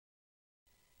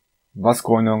What's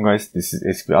going on, guys? This is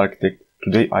SP Architect.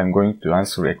 Today I'm going to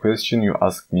answer a question you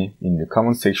asked me in the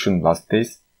comment section last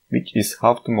days, which is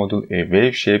how to model a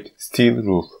wave-shaped steel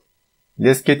roof.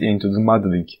 Let's get into the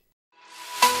modeling.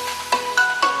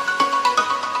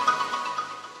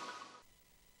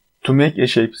 To make a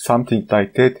shape something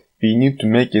like that, we need to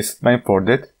make a spline for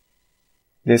that.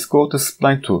 Let's go to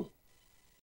Spline tool.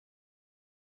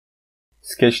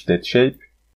 Sketch that shape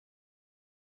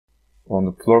on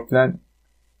the floor plan.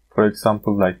 For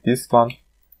example, like this one.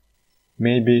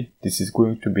 Maybe this is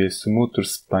going to be a smoother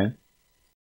spline.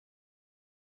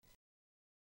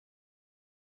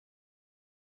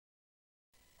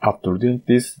 After doing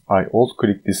this, I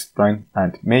alt-click this spline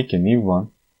and make a new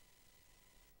one.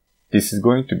 This is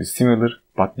going to be similar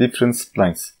but different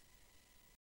splines.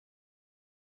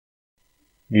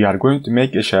 We are going to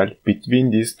make a shell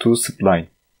between these two splines.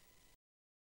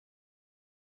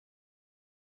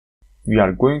 We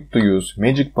are going to use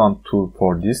Magic Wand tool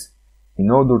for this. In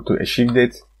order to achieve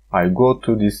that, I go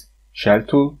to this shell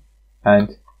tool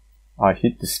and I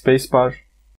hit the spacebar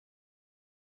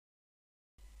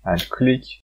and click.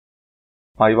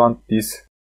 I want this,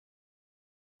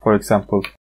 for example,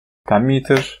 10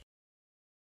 meters.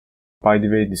 By the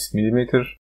way, this millimeter.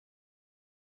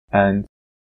 And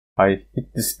I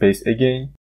hit the space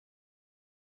again.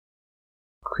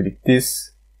 Click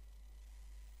this.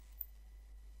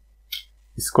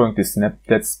 It's going to snap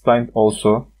that spline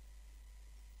also.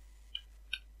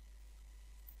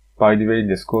 By the way,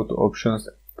 let's go to options,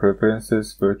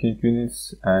 preferences, working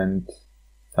units and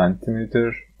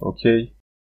centimeter. Okay.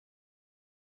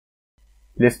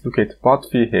 Let's look at what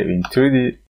we have in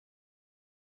 3D.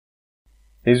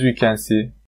 As you can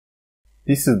see,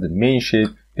 this is the main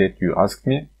shape that you asked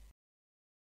me.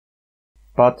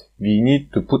 But we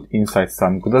need to put inside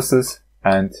some glasses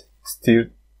and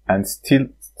steel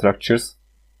structures.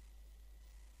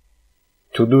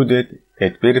 To do that,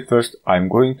 at very first, I'm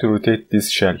going to rotate this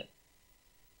shell.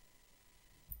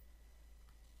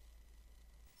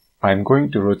 I'm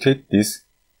going to rotate this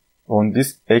on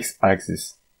this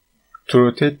x-axis. To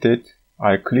rotate that,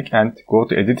 I click and go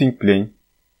to editing plane,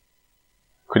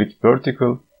 click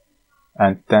vertical,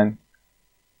 and then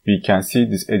we can see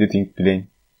this editing plane.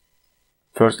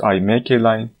 First I make a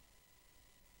line,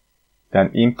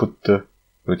 then input the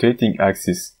rotating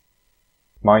axis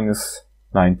minus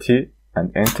 90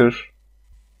 and enter.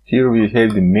 Here we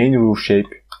have the main roof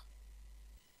shape,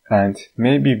 and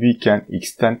maybe we can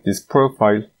extend this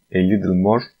profile a little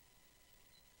more.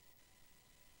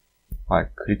 I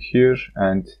click here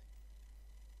and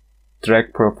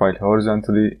drag profile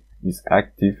horizontally is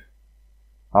active.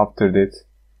 After that,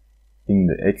 in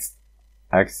the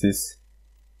x-axis,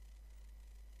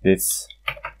 let's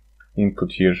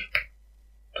input here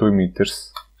 2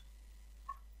 meters.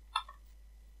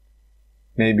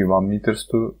 Maybe 1 meters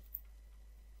too.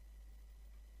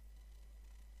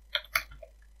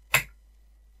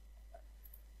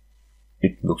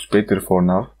 It looks better for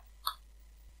now.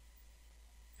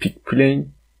 Pick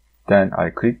plane, then I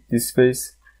click this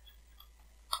face.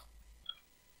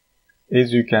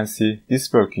 As you can see,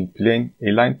 this working plane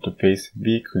aligned to face,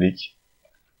 we click.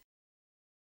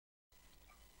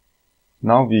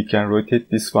 Now we can rotate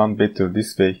this one better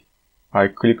this way. I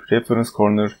click reference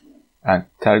corner and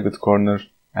target corner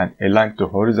and align to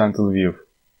horizontal view.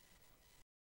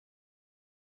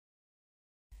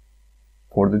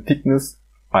 For the thickness,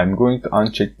 I'm going to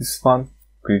uncheck this one,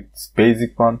 click this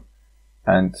basic one,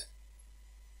 and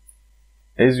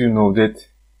as you know that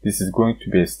this is going to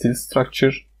be a steel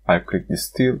structure, I click the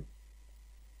steel.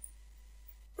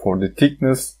 For the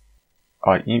thickness,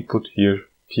 I input here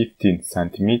 15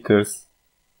 centimeters.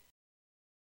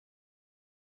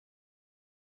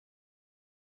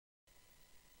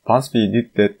 Once we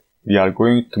did that, we are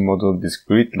going to model these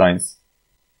grid lines.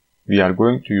 We are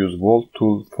going to use wall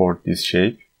tool for this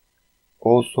shape.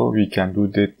 Also, we can do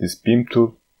that this beam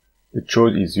tool. The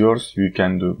choice is yours, you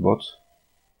can do both.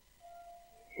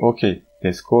 Okay,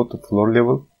 let's go to floor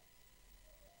level.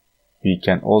 We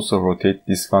can also rotate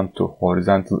this one to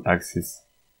horizontal axis.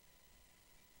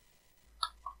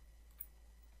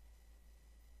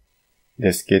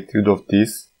 Let's get rid of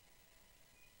this.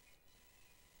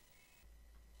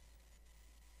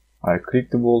 I click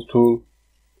the wall tool,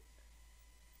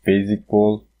 basic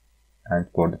wall, and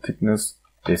for the thickness,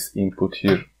 let's input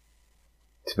here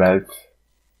 12.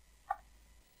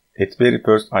 At very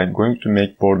first, I'm going to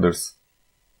make borders.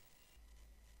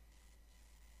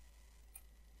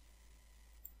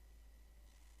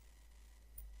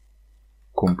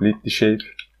 Complete the shape.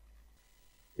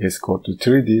 Let's go to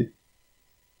 3D.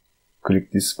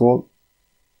 Click this wall.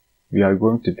 We are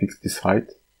going to fix this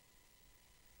height.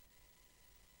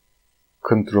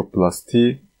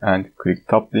 Ctrl+T and click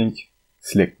top link,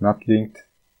 select not linked,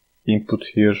 input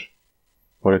here,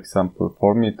 for example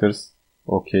 4 meters,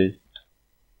 OK.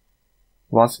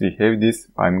 Once we have this,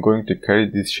 I'm going to carry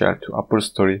this shell to upper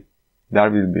story. There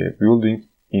will be a building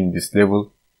in this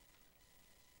level.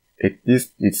 At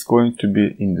least it's going to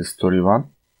be in the story 1.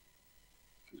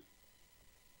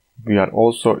 We are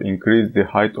also increase the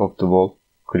height of the wall.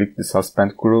 Click the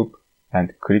suspend group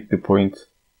and click the point.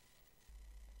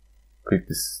 Click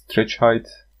the stretch height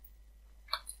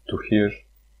to here.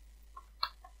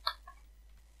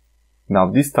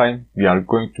 Now this time we are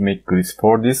going to make grids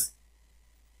for this.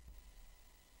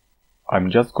 I'm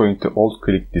just going to alt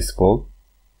click this wall.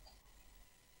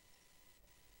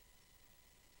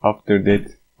 After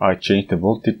that I change the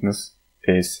wall thickness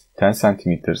as 10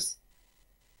 centimeters.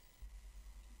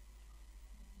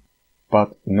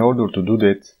 But in order to do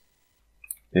that,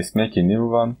 let's make a new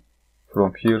one.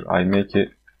 From here I make a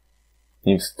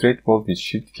new straight wall with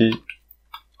shift key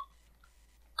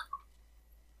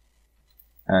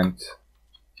and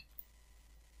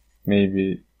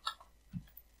maybe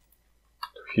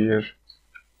to here,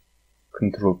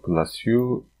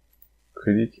 Ctrl+U,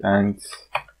 click and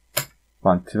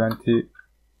 120.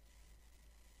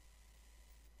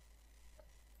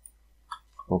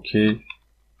 OK.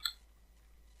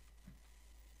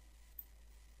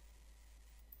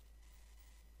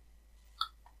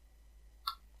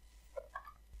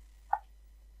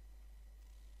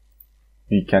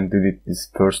 We can delete this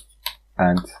first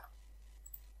and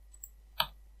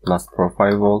last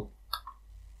profile wall.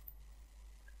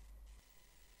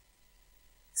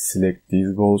 Select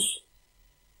these walls.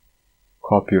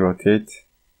 Copy, rotate.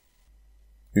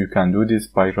 You can do this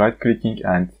by right clicking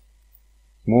and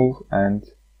move and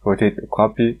rotate a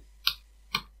copy.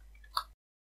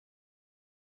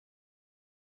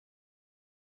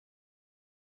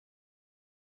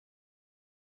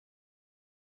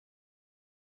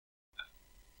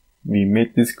 We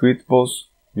made these grid walls.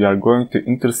 We are going to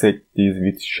intersect these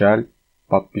with shell,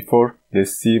 but before,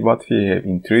 let's see what we have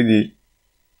in 3D.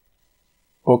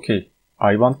 OK,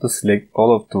 I want to select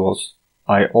all of the walls.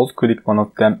 I alt click one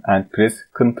of them and press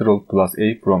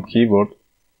Ctrl+A from keyboard.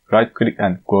 Right click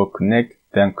and go connect,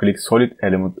 then click solid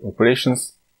element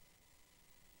operations.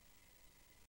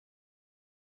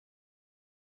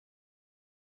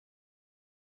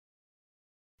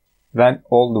 When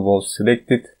all the walls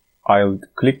selected, I'll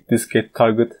click this get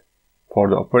target. For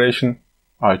the operation,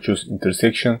 I choose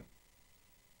intersection.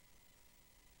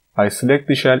 I select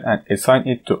the shell and assign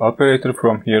it to operator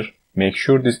from here. Make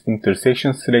sure this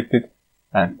intersection is selected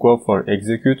and go for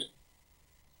execute.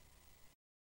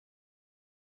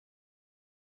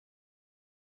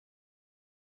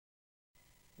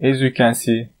 As you can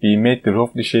see, we made the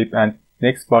roughly shape and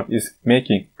next part is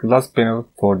making glass panel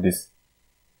for this.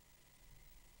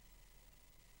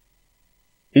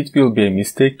 It will be a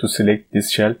mistake to select this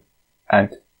shell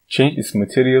and change its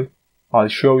material. I'll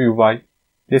show you why.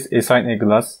 Let's assign a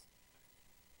glass.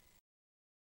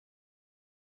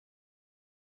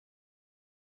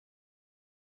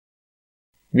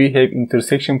 We have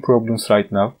intersection problems right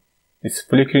now. It's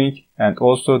flickering and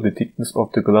also the thickness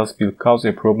of the glass will cause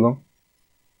a problem.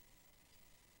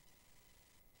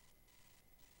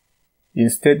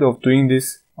 Instead of doing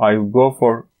this, I will go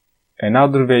for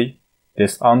another way.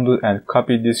 Let's undo and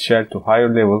copy this shell to higher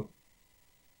level.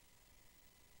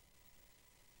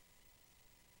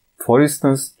 For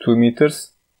instance, 2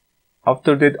 meters.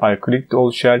 After that, I click the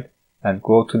old shell and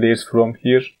go to layers from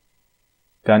here.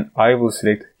 Then I will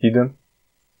select hidden.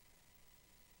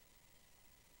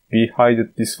 We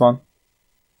hide this one.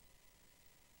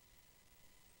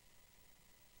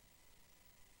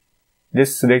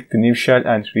 Let's select the new shell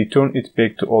and return it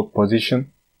back to old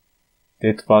position.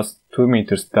 That was 2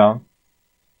 meters down.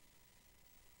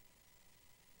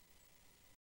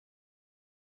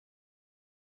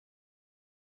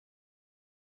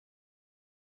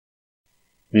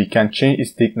 We can change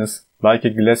its thickness like a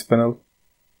glass panel,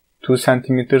 2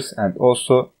 centimeters, and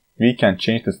also we can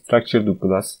change the structure to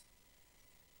glass.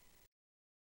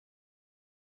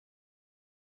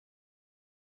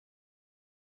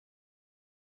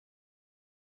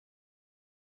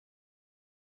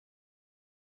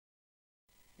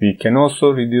 We can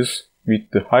also reduce with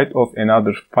the height of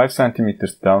another 5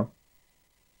 centimeters down.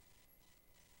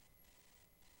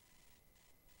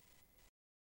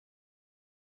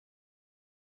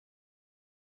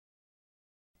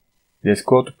 Let's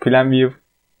go to plan view,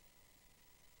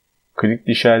 click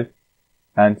the shell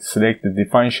and select the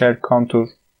define shell contour.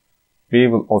 We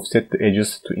will offset the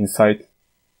edges to inside.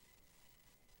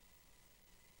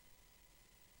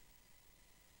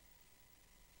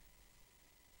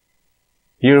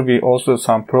 Here we also have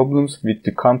some problems with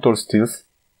the contour styles.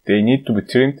 They need to be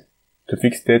trimmed. To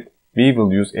fix that, we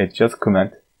will use adjust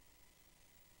command.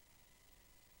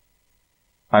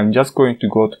 I'm just going to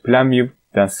go to plan view,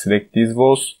 then select these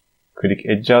walls, click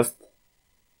adjust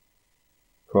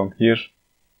from here.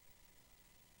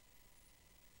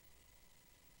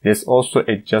 Let's also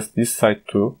adjust this side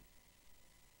too.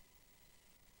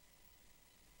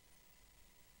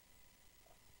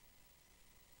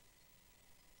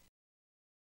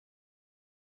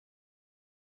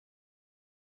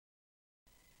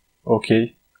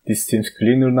 Okay, this seems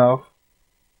cleaner now.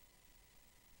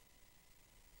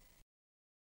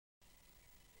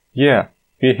 Yeah,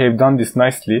 we have done this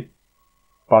nicely,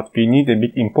 but we need a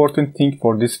big important thing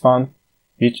for this one,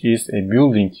 which is a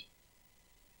building.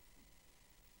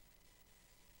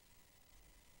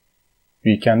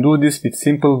 We can do this with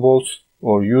simple walls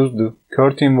or use the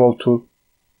curtain wall tool,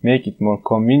 make it more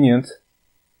convenient.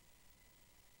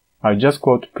 I just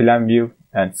go to plan view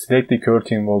and select the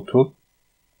curtain wall tool.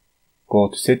 Go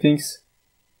to settings.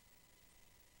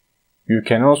 You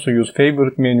can also use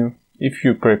favorite menu if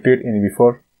you prepared any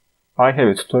before. I have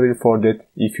a tutorial for that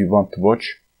if you want to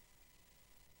watch.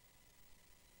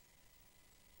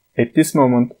 At this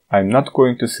moment, I'm not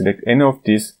going to select any of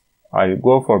these. I'll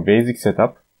go for basic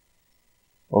setup.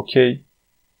 OK.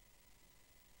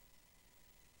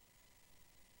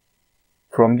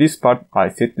 From this part, I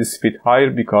set the speed higher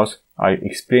because I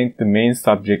explained the main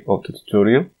subject of the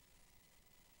tutorial.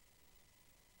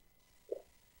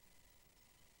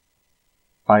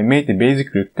 I made a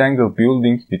basic rectangle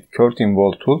building with curtain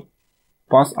wall tool.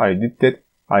 Once I did that,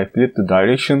 I flipped the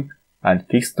direction and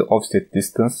fixed the offset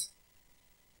distance.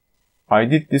 I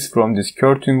did this from this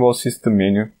curtain wall system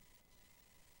menu,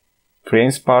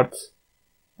 frames part,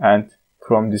 and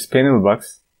from this panel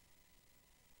box.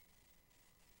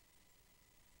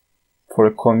 For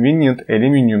a convenient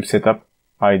aluminium setup,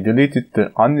 I deleted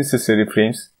the unnecessary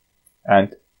frames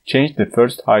and changed the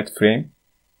first height frame.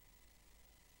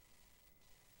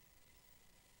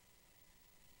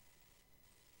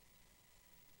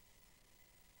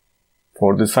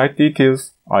 For the side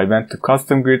details, I went to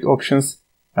custom grid options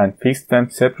and fixed them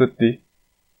separately.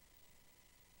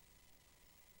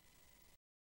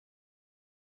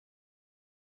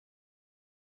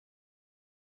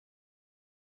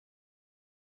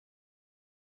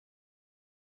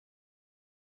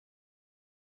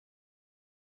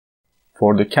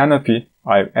 For the canopy,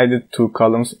 I've added 2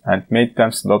 columns and made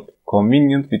them sloped,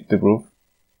 convenient with the roof.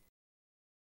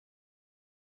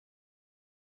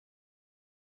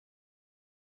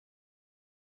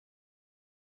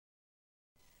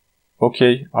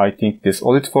 Okay, I think that's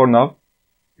all it for now.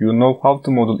 You know how to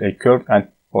model a curved and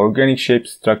organic shape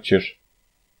structure.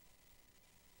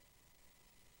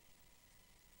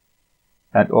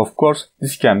 And of course,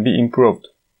 this can be improved.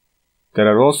 There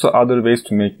are also other ways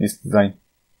to make this design.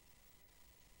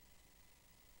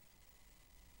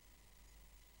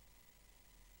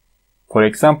 For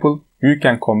example, you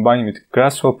can combine with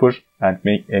Grasshopper and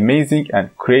make amazing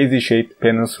and crazy shaped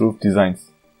panels roof designs.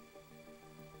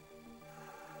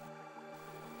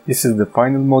 This is the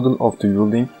final model of the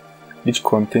building, which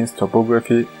contains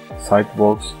topography,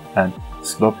 sidewalks, and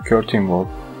sloped curtain wall.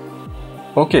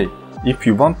 Okay, if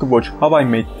you want to watch how I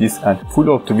made this and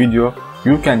full of the video,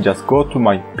 you can just go to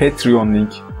my Patreon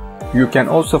link. You can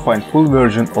also find full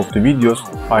version of the videos,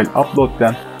 I'll upload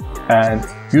them, and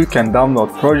you can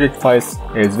download project files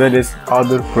as well as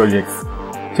other projects.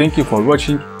 Thank you for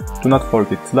watching, do not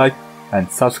forget to like and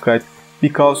subscribe,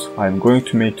 because I'm going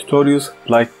to make tutorials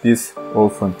like this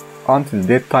often. Until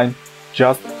that time,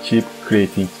 just keep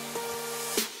creating.